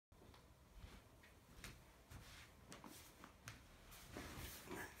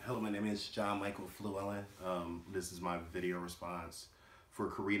name is Jon'Michael Fluellen. This is my video response for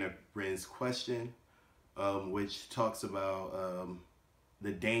Corinna Wren's question, which talks about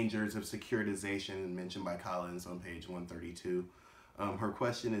the dangers of securitization mentioned by Collins on page 132. Her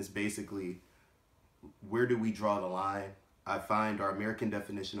question is basically, where do we draw the line? I find our American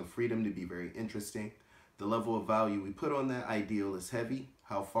definition of freedom to be very interesting. The level of value we put on that ideal is heavy.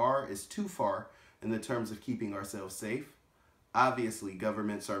 How far is too far in the terms of keeping ourselves safe? Obviously,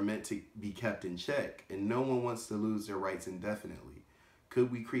 governments are meant to be kept in check, and no one wants to lose their rights indefinitely.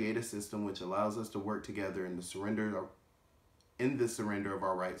 Could we create a system which allows us to work together in the surrender of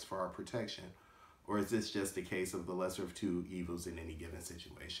our rights for our protection? Or is this just a case of the lesser of two evils in any given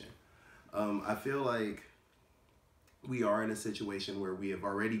situation? I feel like we are in a situation where we have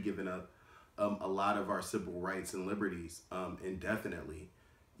already given up a lot of our civil rights and liberties indefinitely,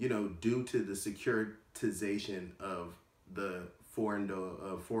 due to the securitization of the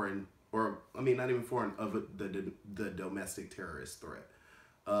the domestic terrorist threat.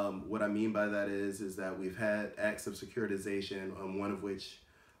 What I mean by that is that we've had acts of securitization, one of which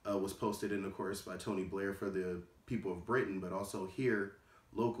was posted in the course by Tony Blair for the people of Britain, but also here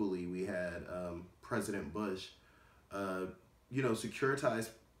locally we had President Bush, securitize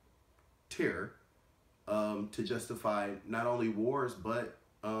terror to justify not only wars, but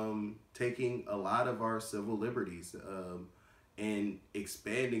taking a lot of our civil liberties and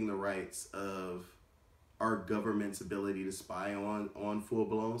expanding the rights of our government's ability to spy on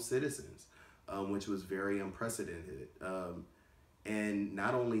full-blown citizens, which was very unprecedented. And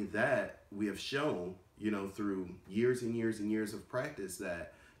not only that, we have shown, through years and years and years of practice,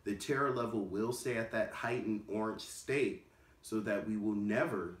 that the terror level will stay at that heightened orange state so that we will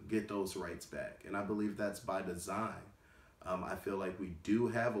never get those rights back. And I believe that's by design. I feel like we do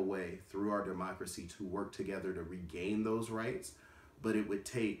have a way through our democracy to work together to regain those rights, but it would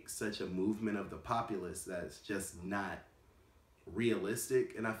take such a movement of the populace that's just not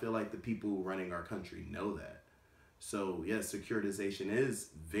realistic. And I feel like the people running our country know that. So yes, securitization is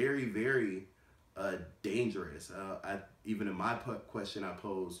very, very dangerous. Even in my question I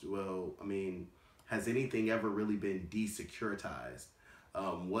posed, has anything ever really been desecuritized?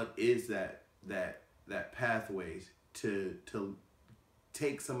 What is that pathway to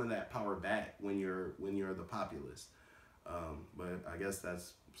take some of that power back when you're the populace? But I guess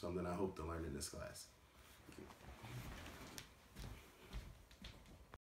that's something I hope to learn in this class.